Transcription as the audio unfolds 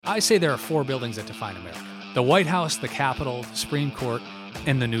I say there are four buildings that define America: the White House, the Capitol, the Supreme Court,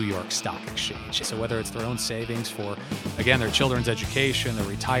 and the New York Stock Exchange. So whether it's their own savings for, again, their children's education, their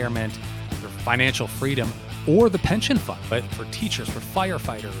retirement, their financial freedom, or the pension fund, but for teachers, for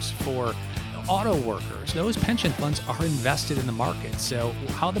firefighters, for auto workers, those pension funds are invested in the market. So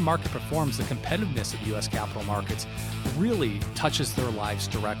how the market performs, the competitiveness of U.S. capital markets really touches their lives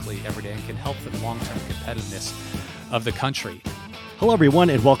directly every day and can help the long-term competitiveness of the country. Hello, everyone,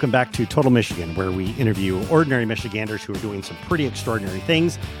 and welcome back to Tuttle, Michigan, where we interview ordinary Michiganders who are doing some pretty extraordinary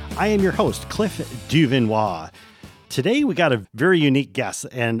things. I am your host, Cliff Duvinois. Today, we got a very unique guest,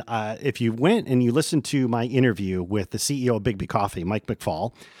 and if you went and you listened to my interview with the CEO of Bigby Coffee, Mike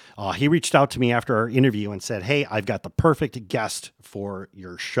McFall, he reached out to me after our interview and said, "Hey, I've got the perfect guest for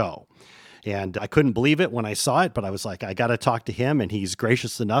your show." And I couldn't believe it when I saw it, but I was like, I got to talk to him, and he's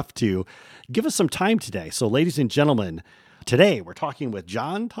gracious enough to give us some time today. So, ladies and gentlemen, today we're talking with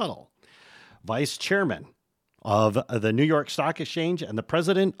John Tuttle, Vice Chairman of the New York Stock Exchange and the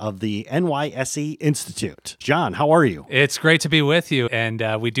President of the NYSE Institute. John, how are you? It's great to be with you.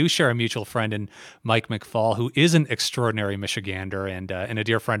 And we do share a mutual friend in Mike McFall, who is an extraordinary Michigander and a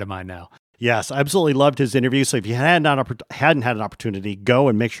dear friend of mine now. Yes, I absolutely loved his interview. So if you hadn't had an opportunity, go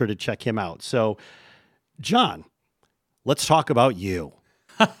and make sure to check him out. So, John, let's talk about you.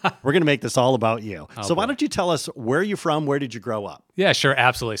 We're going to make this all about you. Why don't you tell us where you're from? Where did you grow up? Yeah, sure.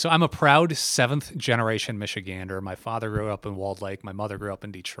 Absolutely. So I'm a proud seventh generation Michigander. My father grew up in Walled Lake. My mother grew up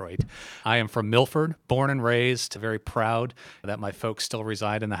in Detroit. I am from Milford, born and raised. Very proud that my folks still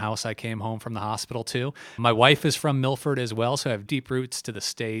reside in the house I came home from the hospital to. My wife is from Milford as well. So I have deep roots to the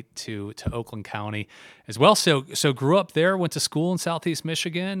state, to Oakland County as well. So grew up there, went to school in Southeast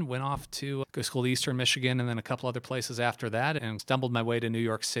Michigan, went off to go to school in Eastern Michigan, and then a couple other places after that, and stumbled my way to New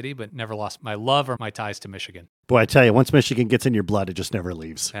York City, but never lost my love or my ties to Michigan. Boy, I tell you, once Michigan gets in your blood, it just never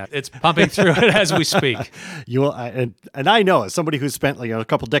leaves. Yeah, it's pumping through it as we speak. You will, and I know, as somebody who's spent a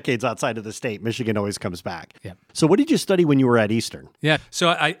couple decades outside of the state, Michigan always comes back. Yeah. So what did you study when you were at Eastern? Yeah. So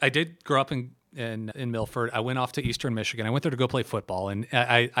I did grow up in Milford. I went off to Eastern Michigan. I went there to go play football. And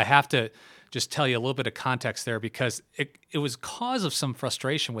I have to just tell you a little bit of context there, because it was cause of some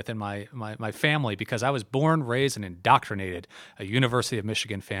frustration within my family, because I was born, raised, and indoctrinated a University of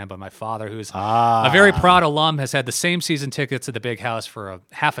Michigan fan by my father, who's a very proud alum, has had the same season tickets at the Big House for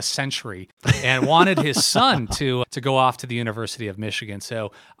half a century, and wanted his son to go off to the University of Michigan.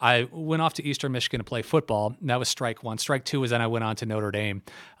 So I went off to Eastern Michigan to play football. And that was strike one. Strike two was then I went on to Notre Dame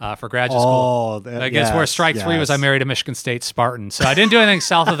for graduate school. I guess where strike three was I married a Michigan State Spartan. So I didn't do anything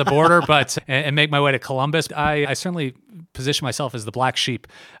south of the border, but and make my way to Columbus. I certainly position myself as the black sheep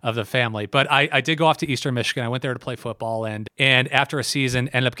of the family, but I did go off to Eastern Michigan. I went there to play football, and after a season,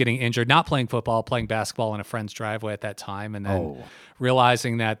 ended up getting injured, not playing football, playing basketball in a friend's driveway at that time, and then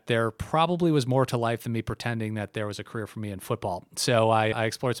realizing that there probably was more to life than me pretending that there was a career for me in football. So I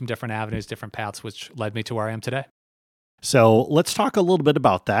explored some different avenues, different paths, which led me to where I am today. So let's talk a little bit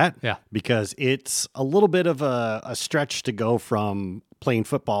about that. Yeah. Because it's a little bit of a stretch to go from playing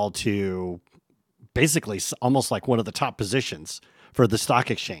football to basically almost like one of the top positions for the stock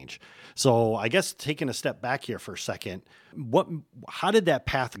exchange. So I guess taking a step back here for a second, how did that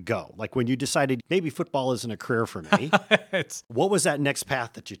path go? Like when you decided maybe football isn't a career for me, what was that next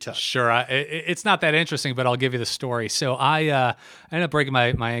path that you took? Sure. It's not that interesting, but I'll give you the story. So I ended up breaking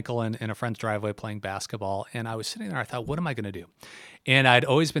my ankle in a friend's driveway playing basketball. And I was sitting there, I thought, what am I going to do? And I'd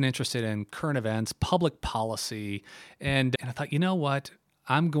always been interested in current events, public policy. And I thought, you know what?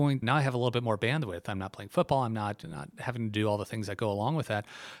 Now I have a little bit more bandwidth. I'm not playing football. I'm not having to do all the things that go along with that.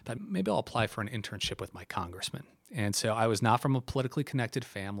 But maybe I'll apply for an internship with my congressman. And so I was not from a politically connected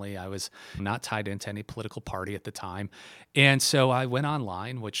family. I was not tied into any political party at the time. And so I went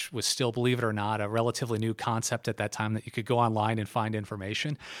online, which was still, believe it or not, a relatively new concept at that time, that you could go online and find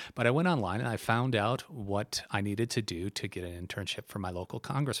information. But I went online and I found out what I needed to do to get an internship for my local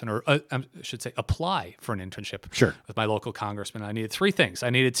congressman, or I should say apply for an internship with my local congressman. I needed three things. I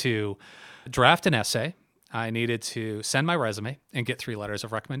needed to draft an essay. I needed to send my resume and get 3 letters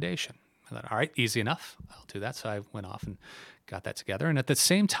of recommendation. I thought, all right, easy enough. I'll do that. So I went off and got that together. And at the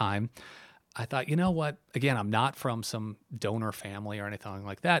same time, I thought, you know what? Again, I'm not from some donor family or anything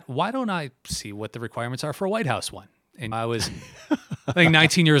like that. Why don't I see what the requirements are for a White House one? And I was, I think,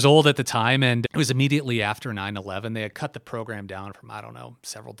 19 years old at the time, and it was immediately after 9/11. They had cut the program down from,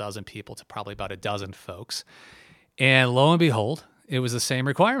 several dozen people to probably about a dozen folks. And lo and behold, it was the same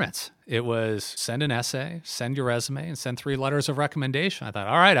requirements. It was send an essay, send your resume, and send 3 letters of recommendation. I thought,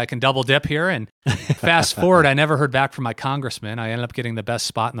 all right, I can double dip here. And fast forward, I never heard back from my congressman. I ended up getting the best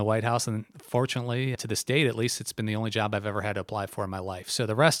spot in the White House. And fortunately, to this date, at least, it's been the only job I've ever had to apply for in my life. So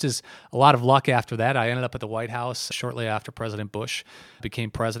the rest is a lot of luck after that. I ended up at the White House shortly after President Bush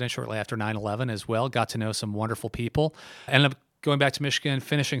became president, shortly after 9/11 as well. Got to know some wonderful people. Ended up going back to Michigan,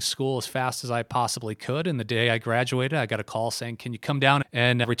 finishing school as fast as I possibly could. And the day I graduated, I got a call saying, can you come down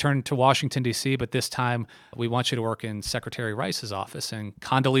and return to Washington, D.C., but this time we want you to work in Secretary Rice's office. And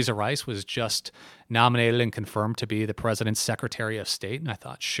Condoleezza Rice was just nominated and confirmed to be the president's Secretary of State. And I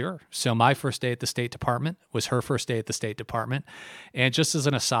thought, sure. So my first day at the State Department was her first day at the State Department. And just as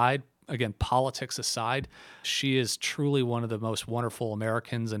an aside, again, politics aside, she is truly one of the most wonderful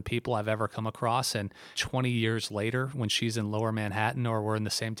Americans and people I've ever come across. And 20 years later, when she's in Lower Manhattan or we're in the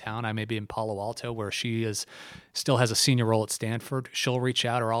same town, I may be in Palo Alto, where she still has a senior role at Stanford, she'll reach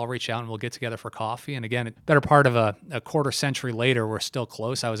out or I'll reach out and we'll get together for coffee. And again, better part of a quarter century later, we're still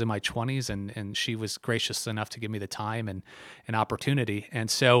close. I was in my 20s and she was gracious enough to give me the time and an opportunity. And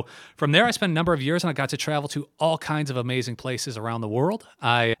so from there, I spent a number of years and I got to travel to all kinds of amazing places around the world.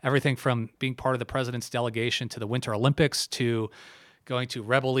 Everything from being part of the president's delegation to the Winter Olympics, to going to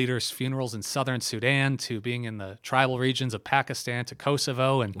rebel leaders' funerals in southern Sudan, to being in the tribal regions of Pakistan, to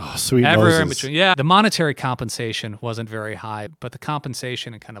Kosovo, and sweet everywhere in Moses. between. Yeah, the monetary compensation wasn't very high, but the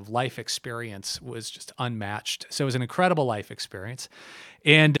compensation and kind of life experience was just unmatched. So it was an incredible life experience.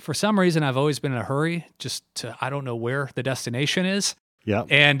 And for some reason, I've always been in a hurry I don't know where the destination is. Yeah.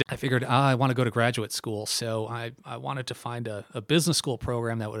 And I figured, I want to go to graduate school. So I wanted to find a business school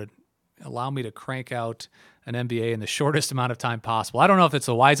program that would allow me to crank out an MBA in the shortest amount of time possible. I don't know if it's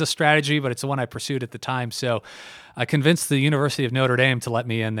the wisest strategy, but it's the one I pursued at the time. So I convinced the University of Notre Dame to let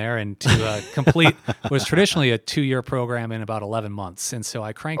me in there and to complete what was traditionally a 2-year program in about 11 months. And so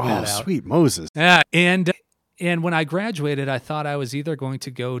I cranked that out. Sweet Moses. Yeah. And when I graduated, I thought I was either going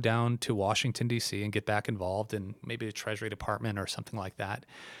to go down to Washington, D.C. and get back involved in maybe the Treasury Department or something like that,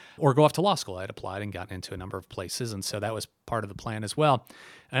 or go off to law school. I had applied and gotten into a number of places, and so that was part of the plan as well.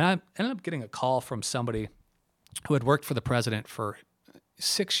 And I ended up getting a call from somebody who had worked for the president for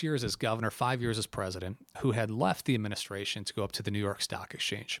 6 years as governor, 5 years as president, who had left the administration to go up to the New York Stock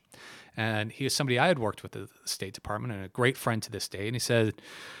Exchange. And he was somebody I had worked with at the State Department and a great friend to this day. And he said,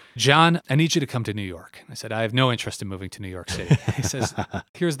 John, I need you to come to New York. I said, I have no interest in moving to New York City. He says,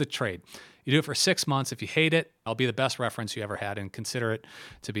 here's the trade. You do it for 6 months. If you hate it, I'll be the best reference you ever had and consider it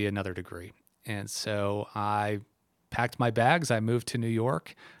to be another degree. And so I packed my bags. I moved to New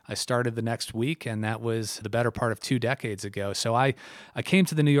York. I started the next week, and that was the better part of 2 decades ago. So I came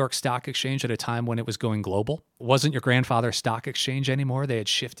to the New York Stock Exchange at a time when it was going global. It wasn't your grandfather's stock exchange anymore. They had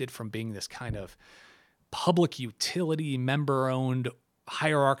shifted from being this kind of public utility, member-owned,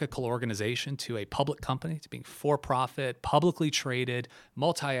 hierarchical organization to a public company, to being for-profit, publicly traded,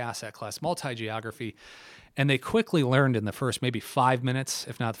 multi-asset class, multi-geography. And they quickly learned in the first maybe 5 minutes,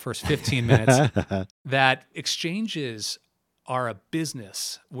 if not the first 15 minutes, that exchanges are a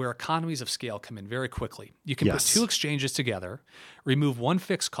business where economies of scale come in very quickly. You can put 2 exchanges together, remove one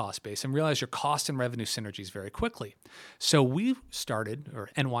fixed cost base, and realize your cost and revenue synergies very quickly. So we started, or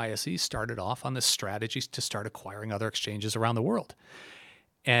NYSE started off on this strategy to start acquiring other exchanges around the world.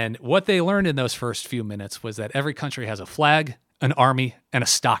 And what they learned in those first few minutes was that every country has a flag, an army, and a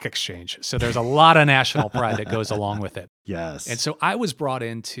stock exchange. So there's a lot of national pride that goes along with it. Yes. And so I was brought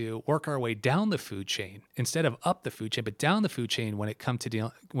in to work our way down the food chain instead of up the food chain, but down the food chain when it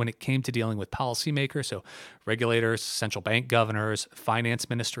came to dealing with policymakers, so regulators, central bank governors, finance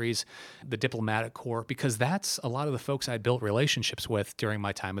ministries, the diplomatic corps, because that's a lot of the folks I built relationships with during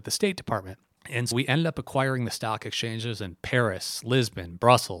my time at the State Department. And so we ended up acquiring the stock exchanges in Paris, Lisbon,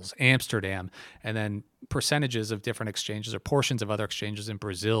 Brussels, Amsterdam, and then percentages of different exchanges or portions of other exchanges in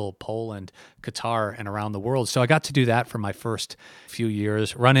Brazil, Poland, Qatar, and around the world. So I got to do that for my first few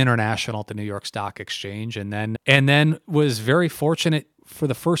years, run international at the New York Stock Exchange, and then was very fortunate. For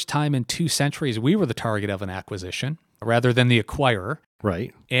the first time in 2 centuries, we were the target of an acquisition rather than the acquirer.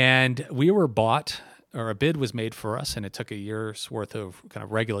 Right. And we were bought, or a bid was made for us, and it took a year's worth of kind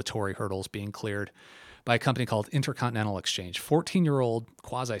of regulatory hurdles being cleared by a company called Intercontinental Exchange, 14-year-old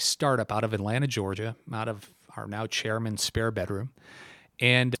quasi-startup out of Atlanta, Georgia, out of our now chairman's spare bedroom,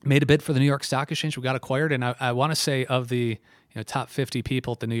 and made a bid for the New York Stock Exchange. We got acquired, and I want to say of the top 50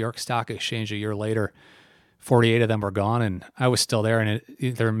 people at the New York Stock Exchange a year later, 48 of them were gone, and I was still there, and it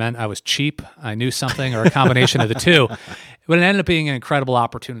either meant I was cheap, I knew something, or a combination of the two. But it ended up being an incredible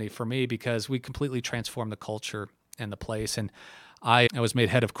opportunity for me because we completely transformed the culture and the place. And I was made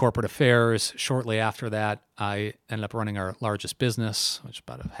head of corporate affairs. Shortly after that, I ended up running our largest business, which is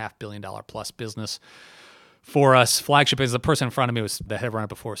about a $500 million plus business for us. Flagship is the person in front of me was the head runner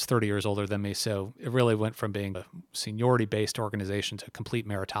before, was 30 years older than me. So it really went from being a seniority-based organization to complete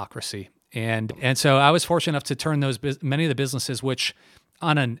meritocracy. And so I was fortunate enough to turn many of the businesses, which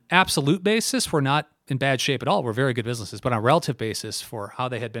on an absolute basis were not in bad shape at all, were very good businesses, but on a relative basis for how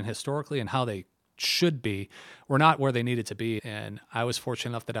they had been historically and how they should be, were not where they needed to be. And I was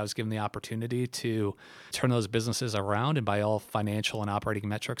fortunate enough that I was given the opportunity to turn those businesses around. And by all financial and operating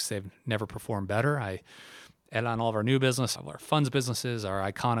metrics, they've never performed better. I added on all of our new business, all our funds businesses, our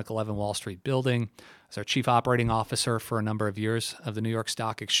iconic 11 Wall Street building. I was our chief operating officer for a number of years of the New York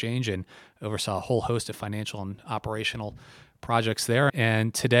Stock Exchange and oversaw a whole host of financial and operational projects there.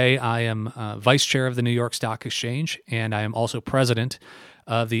 And today I am vice chair of the New York Stock Exchange, and I am also president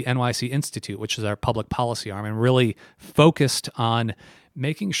of the NYC Institute, which is our public policy arm, and really focused on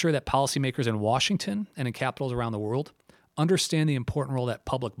making sure that policymakers in Washington and in capitals around the world understand the important role that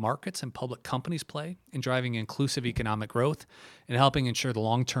public markets and public companies play in driving inclusive economic growth and helping ensure the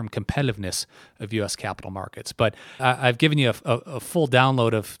long-term competitiveness of U.S. capital markets. But I've given you a full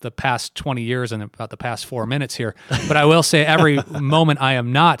download of the past 20 years and about the past 4 minutes here. But I will say every moment I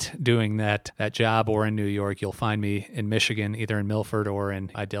am not doing that job or in New York, you'll find me in Michigan, either in Milford or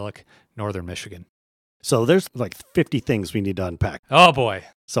in idyllic northern Michigan. So there's like 50 things we need to unpack. Oh, boy.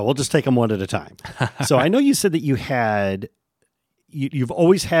 So we'll just take them one at a time. So I know you said that you've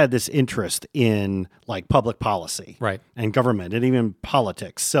always had this interest in like public policy, right, and government and even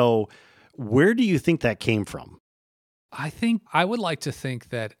politics. So where do you think that came from? I would like to think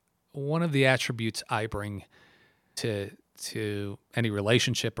that one of the attributes I bring to any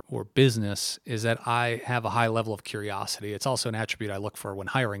relationship or business is that I have a high level of curiosity. It's also an attribute I look for when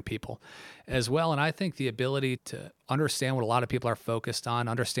hiring people as well. And I think the ability to understand what a lot of people are focused on,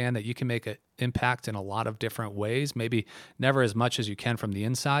 understand that you can make an impact in a lot of different ways, maybe never as much as you can from the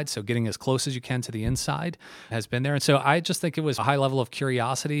inside. So getting as close as you can to the inside has been there. And so I just think it was a high level of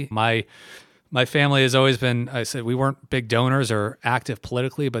curiosity. My family has always been, I said, we weren't big donors or active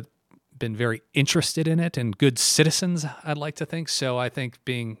politically, but been very interested in it and good citizens, I'd like to think. So I think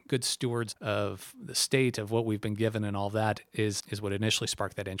being good stewards of the state of what we've been given and all that is what initially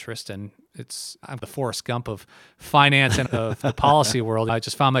sparked that interest. And I'm the Forrest Gump of finance and of the policy world. I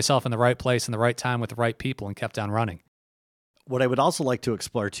just found myself in the right place in the right time with the right people and kept on running. What I would also like to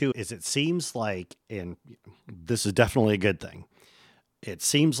explore too is it seems like, and this is definitely a good thing, it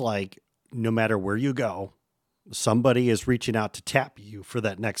seems like no matter where you go, somebody is reaching out to tap you for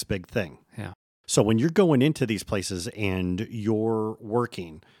that next big thing. Yeah. So when you're going into these places and you're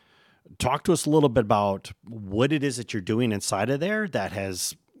working, talk to us a little bit about what it is that you're doing inside of there that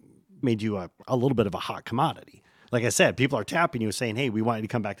has made you a little bit of a hot commodity. Like I said, people are tapping you saying, hey, we want you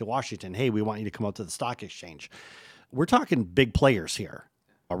to come back to Washington. Hey, we want you to come out to the stock exchange. We're talking big players here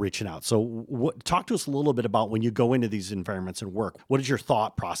reaching out. So talk to us a little bit about when you go into these environments and work. What is your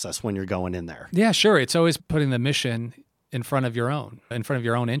thought process when you're going in there? Yeah, sure. It's always putting the mission in front of your own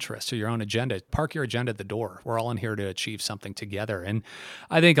interests or your own agenda. Park your agenda at the door. We're all in here to achieve something together. And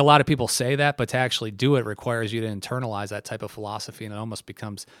I think a lot of people say that, but to actually do it requires you to internalize that type of philosophy, and it almost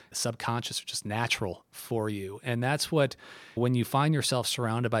becomes subconscious or just natural for you. And that's when you find yourself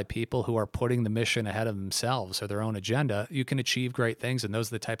surrounded by people who are putting the mission ahead of themselves or their own agenda, you can achieve great things. And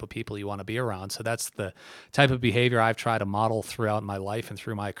those are the type of people you want to be around. So that's the type of behavior I've tried to model throughout my life and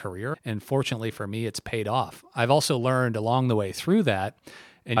through my career. And fortunately for me, it's paid off. I've also learned along the way through that,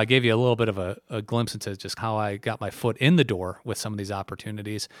 and I gave you a little bit of a glimpse into just how I got my foot in the door with some of these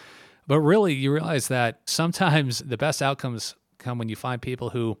opportunities. But really, you realize that sometimes the best outcomes come when you find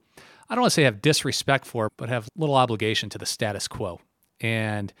people who, I don't want to say have disrespect for, but have little obligation to the status quo.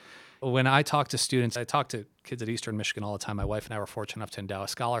 And when I talk to students, I talk to kids at Eastern Michigan all the time. My wife and I were fortunate enough to endow a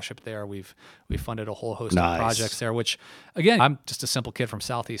scholarship there. We've funded a whole host of projects there, which, again, I'm just a simple kid from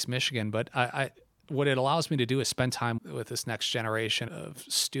Southeast Michigan, but what it allows me to do is spend time with this next generation of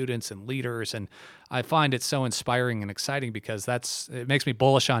students and leaders. And I find it so inspiring and exciting because it makes me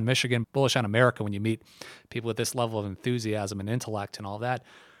bullish on Michigan, bullish on America when you meet people with this level of enthusiasm and intellect and all that.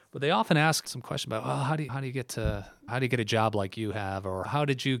 But they often ask some question about, well, how do you get a job like you have, or how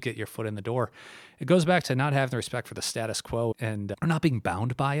did you get your foot in the door? It goes back to not having the respect for the status quo and or not being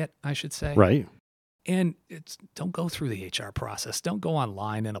bound by it, I should say. Right. And don't go through the HR process. Don't go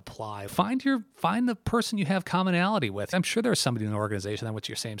online and apply. Find the person you have commonality with. I'm sure there's somebody in the organization that went to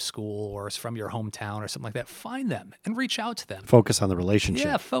your same school or is from your hometown or something like that. Find them and reach out to them. Focus on the relationship.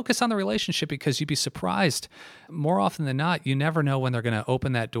 Yeah, focus on the relationship, because you'd be surprised. More often than not, you never know when they're going to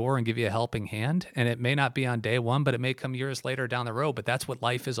open that door and give you a helping hand. And it may not be on day one, but it may come years later down the road. But that's what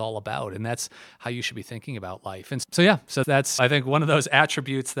life is all about. And that's how you should be thinking about life. And so that's, I think, one of those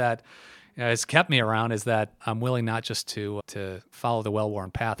attributes that has kept me around, is that I'm willing not just to follow the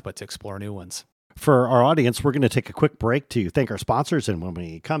well-worn path, but to explore new ones. For our audience, we're going to take a quick break to thank our sponsors. And when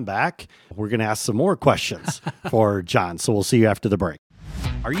we come back, we're going to ask some more questions for John. So we'll see you after the break.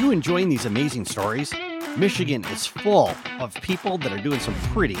 Are you enjoying these amazing stories? Michigan is full of people that are doing some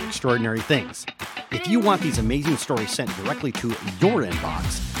pretty extraordinary things. If you want these amazing stories sent directly to your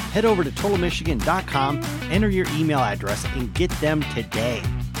inbox, head over to totalmichigan.com, enter your email address, and get them today.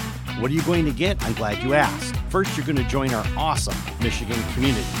 What are you going to get? I'm glad you asked. First, you're going to join our awesome Michigan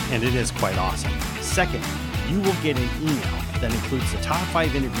community, and it is quite awesome. Second, you will get an email that includes the top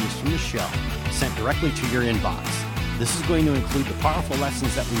 5 interviews from the show sent directly to your inbox. This is going to include the powerful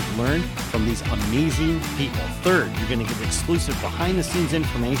lessons that we've learned from these amazing people. Third, you're going to get exclusive behind-the-scenes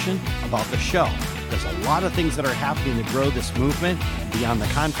information about the show. There's a lot of things that are happening to grow this movement beyond the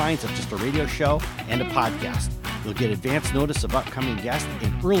confines of just a radio show and a podcast. You'll get advance notice of upcoming guests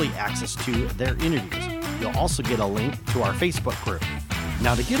and early access to their interviews. You'll also get a link to our Facebook group.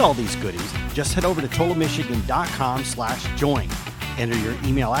 Now, to get all these goodies, just head over to totalmichigan.com/join. Enter your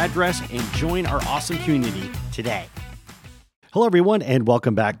email address and join our awesome community today. Hello, everyone, and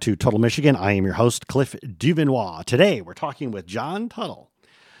welcome back to Tuttle, Michigan. I am your host, Cliff Duvinois. Today, we're talking with John Tuttle,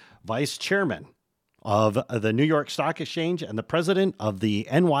 Vice Chairman of the New York Stock Exchange and the President of the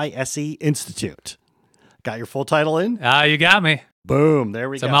NYSE Institute. Got your full title in? You got me. Boom.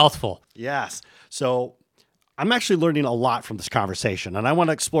 There we go. It's a mouthful. Yes. So I'm actually learning a lot from this conversation, and I want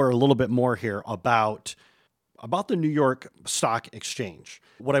to explore a little bit more here about the New York Stock Exchange.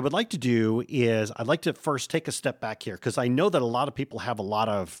 What I would like to do is I'd like to first take a step back here, because I know that a lot of people have a lot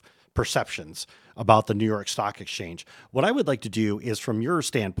of perceptions about the New York Stock Exchange. What I would like to do is, from your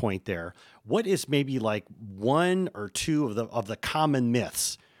standpoint there, what is maybe like one or two of the common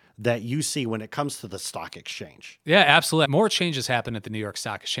myths that you see when it comes to the stock exchange? Yeah, absolutely. More changes happened at the New York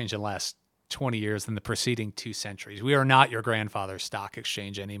Stock Exchange in the last 20 years than the preceding 2 centuries. We are not your grandfather's stock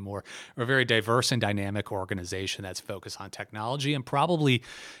exchange anymore. We're a very diverse and dynamic organization that's focused on technology and probably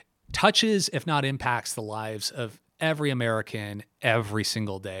touches, if not impacts, the lives of every American every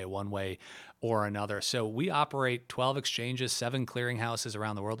single day, one way or another. So we operate 12 exchanges, 7 clearinghouses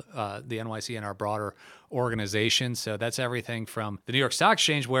around the world, the NYSE and our broader organization. So that's everything from the New York Stock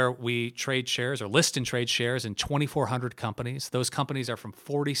Exchange, where we trade shares or list and trade shares in 2,400 companies. Those companies are from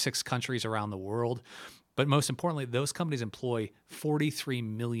 46 countries around the world. But most importantly, those companies employ 43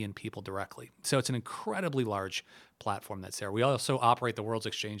 million people directly. So it's an incredibly large platform that's there. We also operate the world's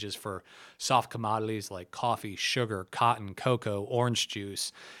exchanges for soft commodities like coffee, sugar, cotton, cocoa, orange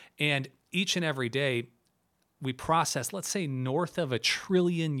juice. And each and every day, we process, let's say, north of 1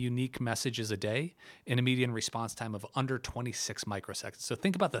 trillion unique messages a day in a median response time of under 26 microseconds. So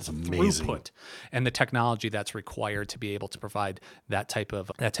think about the throughput and the technology that's required to be able to provide that type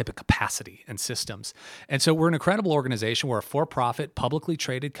of capacity and systems. And so we're an incredible organization. We're a for-profit, publicly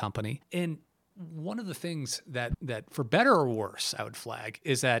traded company. And one of the things that for better or worse, I would flag,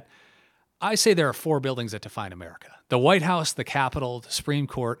 is that I say there are 4 buildings that define America: the White House, the Capitol, the Supreme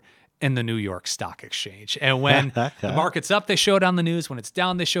Court, and the New York Stock Exchange. And when the market's up, they show it on the news. When it's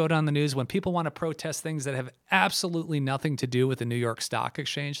down, they show it on the news. When people want to protest things that have absolutely nothing to do with the New York Stock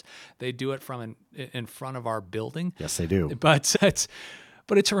Exchange, they do it from in front of our building. Yes, they do. But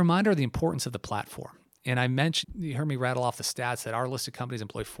it's a reminder of the importance of the platform. And I mentioned, you heard me rattle off the stats that our listed companies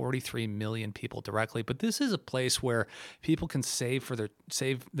employ 43 million people directly. But this is a place where people can save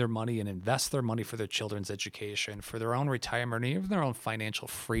their money and invest their money for their children's education, for their own retirement, or even their own financial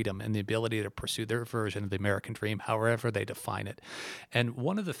freedom and the ability to pursue their version of the American dream, however they define it. And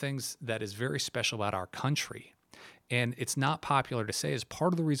one of the things that is very special about our country, and it's not popular to say, is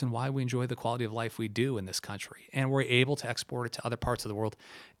part of the reason why we enjoy the quality of life we do in this country, and we're able to export it to other parts of the world,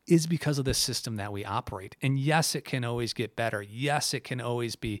 is because of the system that we operate. And yes, it can always get better. Yes, it can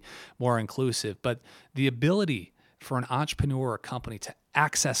always be more inclusive. But the ability for an entrepreneur or a company to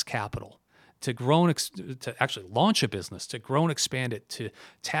access capital, to grow and to actually launch a business, to grow and expand it, to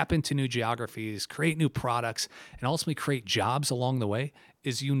tap into new geographies, create new products, and ultimately create jobs along the way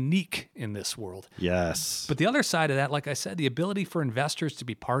is unique in this world. Yes. But the other side of that, like I said, the ability for investors to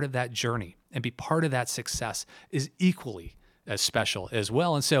be part of that journey and be part of that success is equally as special as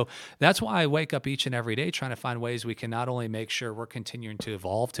well. And so that's why I wake up each and every day trying to find ways we can not only make sure we're continuing to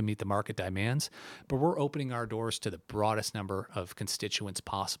evolve to meet the market demands, but we're opening our doors to the broadest number of constituents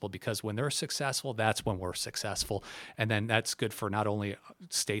possible, because when they're successful, that's when we're successful. And then that's good for not only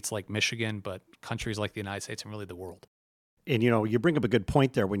states like Michigan, but countries like the United States and really the world. And, you bring up a good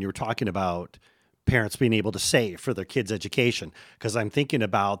point there when you were talking about parents being able to save for their kids' education, because I'm thinking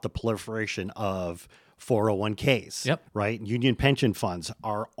about the proliferation of 401ks, Yep. right? Union pension funds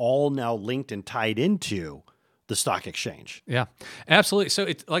are all now linked and tied into the stock exchange. Yeah, absolutely. So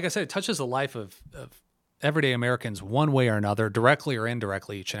like I said, it touches the life of everyday Americans one way or another, directly or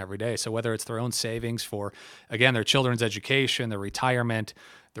indirectly, each and every day. So whether it's their own savings for, again, their children's education, their retirement,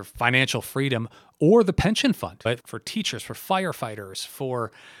 their financial freedom, or the pension fund, but for teachers, for firefighters,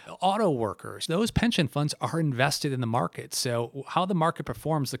 for auto workers, those pension funds are invested in the market. So how the market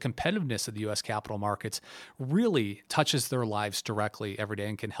performs, the competitiveness of the U.S. capital markets really touches their lives directly every day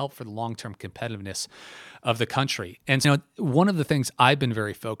and can help for the long-term competitiveness of the country. And one of the things I've been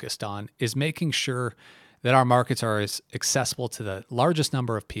very focused on is making sure that our markets are as accessible to the largest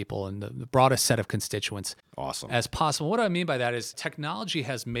number of people and the broadest set of constituents as possible. What I mean by that is technology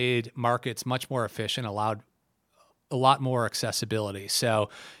has made markets much more efficient, allowed a lot more accessibility. So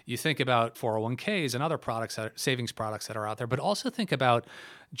you think about 401ks and other products, savings products that are out there, but also think about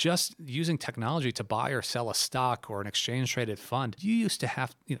just using technology to buy or sell a stock or an exchange traded fund. You used to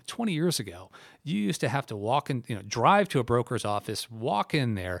have, 20 years ago, you used to have to walk in, drive to a broker's office, walk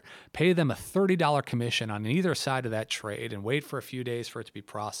in there, pay them a $30 commission on either side of that trade and wait for a few days for it to be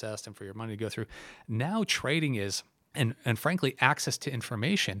processed and for your money to go through. Now trading is, and frankly, access to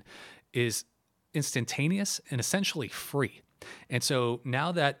information is instantaneous and essentially free. And so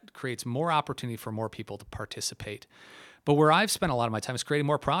now that creates more opportunity for more people to participate. But where I've spent a lot of my time is creating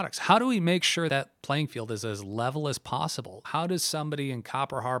more products. How do we make sure that playing field is as level as possible? How does somebody in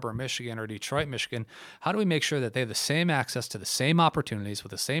Copper Harbor, Michigan, or Detroit, Michigan, how do we make sure that they have the same access to the same opportunities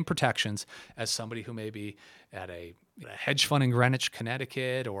with the same protections as somebody who may be at a hedge fund in Greenwich,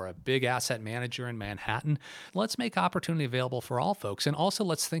 Connecticut, or a big asset manager in Manhattan? Let's make opportunity available for all folks. And also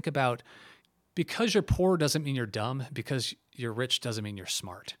let's think about, because you're poor doesn't mean you're dumb. Because you're rich doesn't mean you're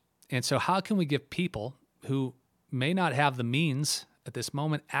smart. And so how can we give people who may not have the means at this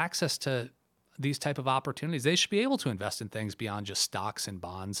moment access to these type of opportunities? They should be able to invest in things beyond just stocks and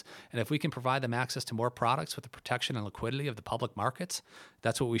bonds. And if we can provide them access to more products with the protection and liquidity of the public markets,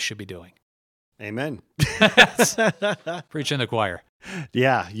 that's what we should be doing. Amen. Preaching the choir.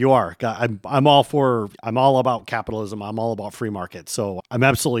 Yeah, you are. I'm all about capitalism. I'm all about free markets. So I'm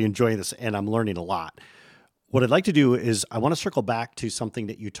absolutely enjoying this and I'm learning a lot. What I'd like to do is I want to circle back to something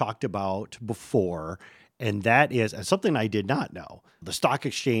that you talked about before, and that is something I did not know. The stock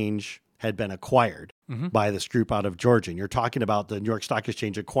exchange had been acquired by this group out of Georgia. And you're talking about the New York Stock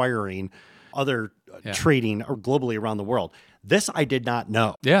Exchange acquiring other trading globally around the world. This I did not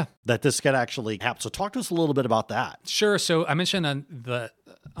know. Yeah. That this could actually happen. So talk to us a little bit about that. Sure. So I mentioned on the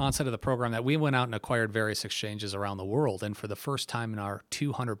onset of the program that we went out and acquired various exchanges around the world. And for the first time in our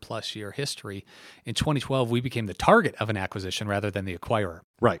 200 plus year history, in 2012, we became the target of an acquisition rather than the acquirer.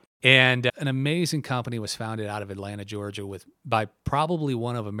 Right. And an amazing company was founded out of Atlanta, Georgia, by probably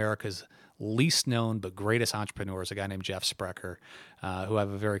one of America's least known but greatest entrepreneurs, a guy named Jeff Sprecher, who I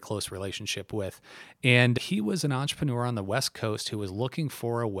have a very close relationship with. And he was an entrepreneur on the West Coast who was looking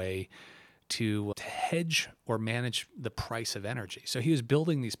for a way to hedge or manage the price of energy. So he was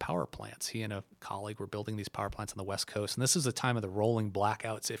building these power plants. He and a colleague were building these power plants on the West Coast. And this is the time of the rolling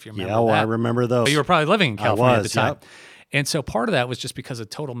blackouts, if you remember that. I remember those. But you were probably living in California at the time. Yep. And so part of that was just because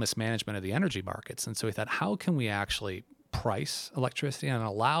of total mismanagement of the energy markets. And so we thought, how can we actually price electricity and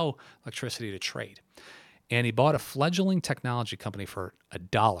allow electricity to trade? And he bought a fledgling technology company for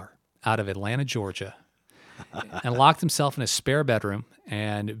 $1 out of Atlanta, Georgia, and locked himself in his spare bedroom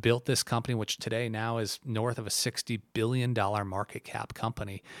and built this company, which today now is north of a $60 billion market cap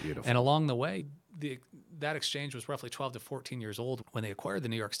company. Beautiful. And along the way, that exchange was roughly 12 to 14 years old when they acquired the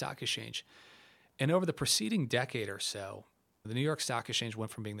New York Stock Exchange. And over the preceding decade or so, the New York Stock Exchange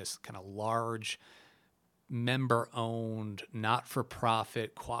went from being this kind of large, member-owned,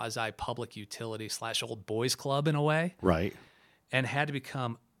 not-for-profit, quasi-public utility / old boys club in a way. Right. And had to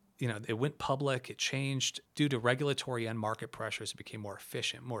become, it went public, it changed due to regulatory and market pressures. It became more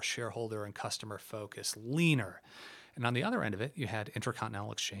efficient, more shareholder and customer focused, leaner. And on the other end of it, you had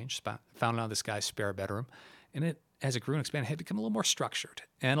Intercontinental Exchange, founded on this guy's spare bedroom. And it, as it grew and expanded, had become a little more structured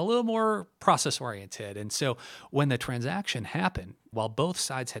and a little more process-oriented. And so when the transaction happened, while both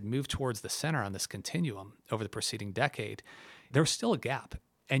sides had moved towards the center on this continuum over the preceding decade, there was still a gap.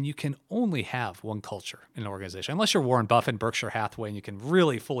 And you can only have one culture in an organization, unless you're Warren Buffett and Berkshire Hathaway, and you can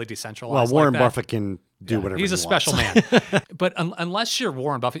really fully decentralize. Well, like Warren that. Buffett can do whatever he's he a special wants. man. But unless you're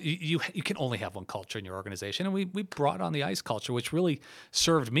Warren Buffett, you can only have one culture in your organization. And we brought on the ICE culture, which really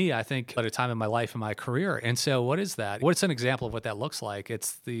served me, I think, at a time in my life and my career. And so what is that? What's an example of what that looks like?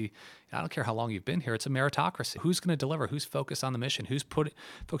 It's I don't care how long you've been here, it's a meritocracy. Who's going to deliver? Who's focused on the mission? Who's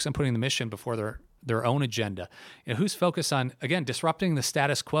focused on putting the mission before their own agenda? And who's focused on, again, disrupting the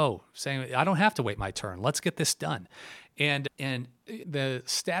status quo, saying, I don't have to wait my turn. Let's get this done. And the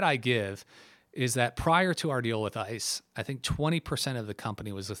stat I give is that prior to our deal with ICE, I think 20% of the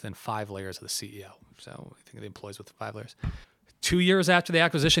company was within 5 layers of the CEO. So I think of the employees within 5 layers. 2 years after the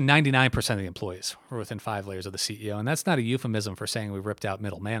acquisition, 99% of the employees were within 5 layers of the CEO. And that's not a euphemism for saying we ripped out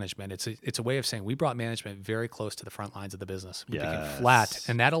middle management. It's a way of saying we brought management very close to the front lines of the business. We became flat.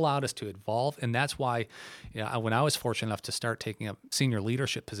 And that allowed us to evolve. And that's why when I was fortunate enough to start taking up senior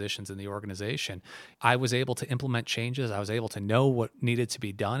leadership positions in the organization, I was able to implement changes. I was able to know what needed to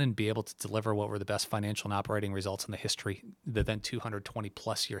be done and be able to deliver what were the best financial and operating results in the then 220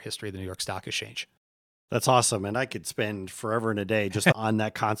 plus year history of the New York Stock Exchange. That's awesome. And I could spend forever and a day just on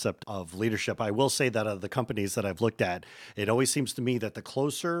that concept of leadership. I will say that of the companies that I've looked at, it always seems to me that the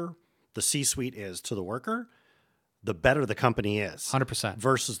closer the C-suite is to the worker, the better the company is. 100%.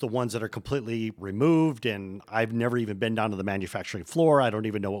 Versus the ones that are completely removed. And I've never even been down to the manufacturing floor. I don't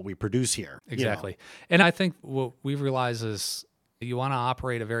even know what we produce here. Exactly. And I think what we've realized is you want to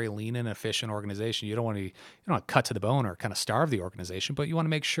operate a very lean and efficient organization. You don't want to cut to the bone or kind of starve the organization, but you want to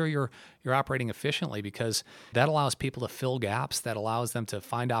make sure you're operating efficiently, because that allows people to fill gaps, that allows them to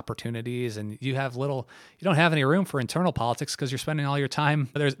find opportunities, and you don't have any room for internal politics because you're spending all your time.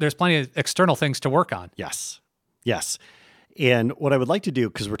 There's plenty of external things to work on. Yes. And what I would like to do,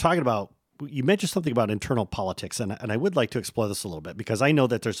 because we're talking about, you mentioned something about internal politics, and I would like to explore this a little bit, because I know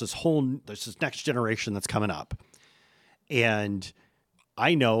that there's this next generation that's coming up. And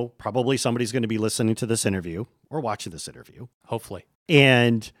I know probably somebody's going to be listening to this interview or watching this interview. Hopefully.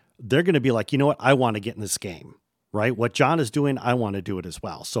 And they're going to be like, you know what? I want to get in this game, right? What John is doing, I want to do it as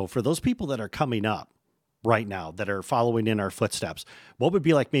well. So for those people that are coming up right now, that are following in our footsteps, what would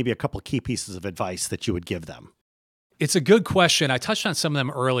be like maybe a couple key pieces of advice that you would give them? It's a good question. I touched on some of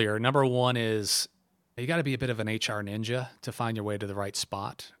them earlier. Number one is you got to be a bit of an HR ninja to find your way to the right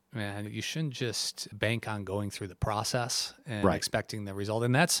spot. And you shouldn't just bank on going through the process and expecting the result.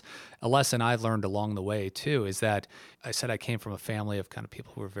 And that's a lesson I've learned along the way too, is that I said I came from a family of kind of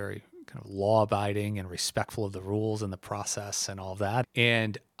people who were very kind of law-abiding and respectful of the rules and the process and all of that.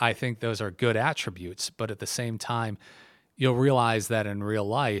 And I think those are good attributes, but at the same time, you'll realize that in real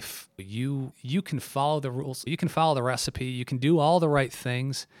life, you can follow the rules, you can follow the recipe, you can do all the right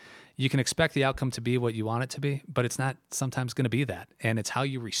things. You can expect the outcome to be what you want it to be, but it's not sometimes going to be that. And it's how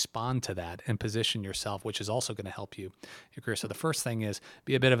you respond to that and position yourself, which is also going to help you your career. So the first thing is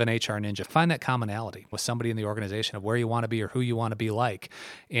be a bit of an HR ninja. Find that commonality with somebody in the organization of where you want to be or who you want to be like,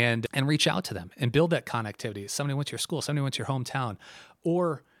 and reach out to them and build that connectivity. Somebody went to your school, somebody went to your hometown,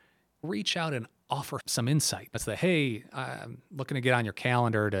 or reach out and offer some insight. It's the, hey, I'm looking to get on your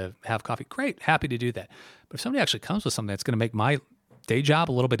calendar to have coffee. Great, happy to do that. But if somebody actually comes with something that's going to make my day job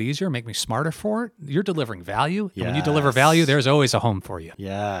a little bit easier, make me smarter for it, you're delivering value. Yes. And when you deliver value, there's always a home for you.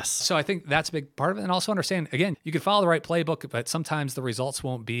 Yes. So I think that's a big part of it. And also understand, again, you can follow the right playbook, but sometimes the results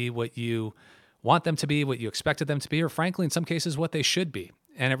won't be what you want them to be, what you expected them to be, or frankly, in some cases, what they should be.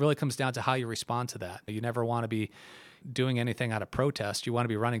 And it really comes down to how you respond to that. You never want to be doing anything out of protest. You want to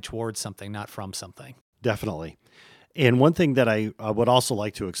be running towards something, not from something. Definitely. And one thing that I would also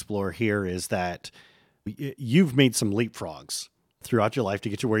like to explore here is that you've made some leapfrogs throughout your life to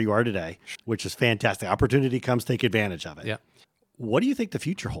get to where you are today, which is fantastic. Opportunity comes, take advantage of it. Yeah. What do you think the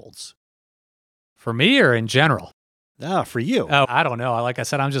future holds? For me or in general? For you. Oh, I don't know. Like I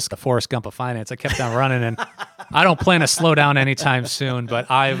said, I'm just a Forrest Gump of finance. I kept on running, and I don't plan to slow down anytime soon, but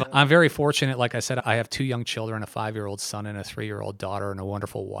I'm very fortunate. Like I said, I have 2 young children, a 5-year-old son and a 3-year-old daughter, and a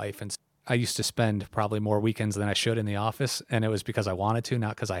wonderful wife. And I used to spend probably more weekends than I should in the office, and it was because I wanted to,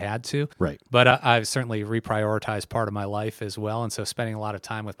 not because I had to. Right. But I've certainly reprioritized part of my life as well, and so spending a lot of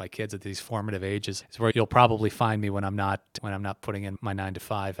time with my kids at these formative ages is where you'll probably find me when I'm not putting in my 9 to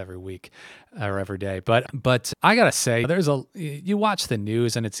 5 every week or every day. But I gotta say, you watch the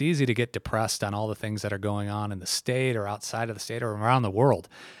news, and it's easy to get depressed on all the things that are going on in the state or outside of the state or around the world.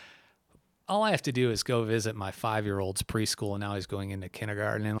 All I have to do is go visit my 5-year-old's preschool, and now he's going into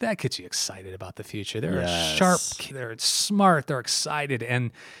kindergarten, and that gets you excited about the future. They're sharp, they're smart, they're excited,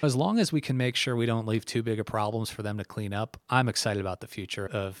 and as long as we can make sure we don't leave too big of problems for them to clean up, I'm excited about the future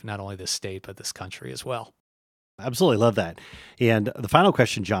of not only this state, but this country as well. Absolutely love that. And the final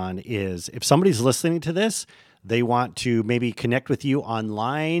question, John, is if somebody's listening to this, they want to maybe connect with you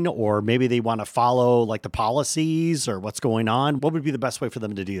online, or maybe they want to follow like the policies or what's going on, what would be the best way for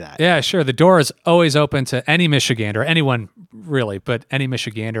them to do that? Yeah, sure. The door is always open to any Michigander, anyone really, but any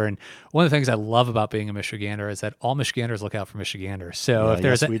Michigander. And one of the things I love about being a Michigander is that all Michiganders look out for Michiganders. So if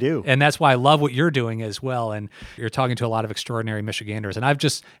there's we do. And that's why I love what you're doing as well. And you're talking to a lot of extraordinary Michiganders. And I've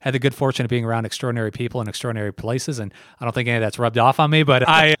just had the good fortune of being around extraordinary people in extraordinary places. And I don't think any of that's rubbed off on me, but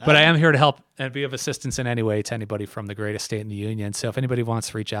I am here to help and be of assistance in any way to anybody from the greatest state in the union. So if anybody wants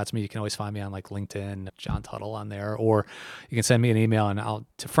to reach out to me, you can always find me on like LinkedIn, John Tuttle on there, or you can send me an email, and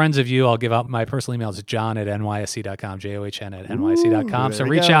to friends of you, I'll give out my personal email is john@nysc.com, john@nysc.com. So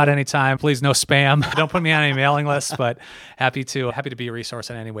reach out anytime. Please, no spam. Don't put me on any mailing lists, but happy to be a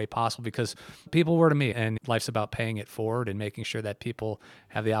resource in any way possible, because people were to me, and life's about paying it forward and making sure that people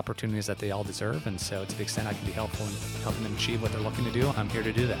have the opportunities that they all deserve. And so to the extent I can be helpful in helping them achieve what they're looking to do, I'm here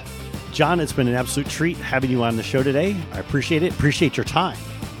to do that. John, it's been an absolute treat having you on the show today. I appreciate it. Appreciate your time.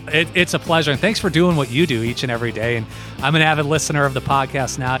 It's a pleasure, and thanks for doing what you do each and every day. And I'm an avid listener of the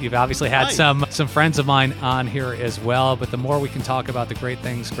podcast now. You've obviously had some friends of mine on here as well, but the more we can talk about the great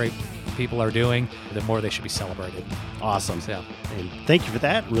things great people are doing, the more they should be celebrated. Awesome. So, and thank you for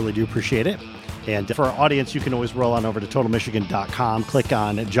that. Really do appreciate it. And for our audience, you can always roll on over to TotalMichigan.com, click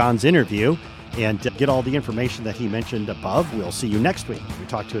on John's interview, and get all the information that he mentioned above. We'll see you next week. We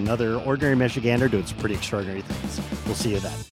talk to another ordinary Michigander doing some pretty extraordinary things. We'll see you then.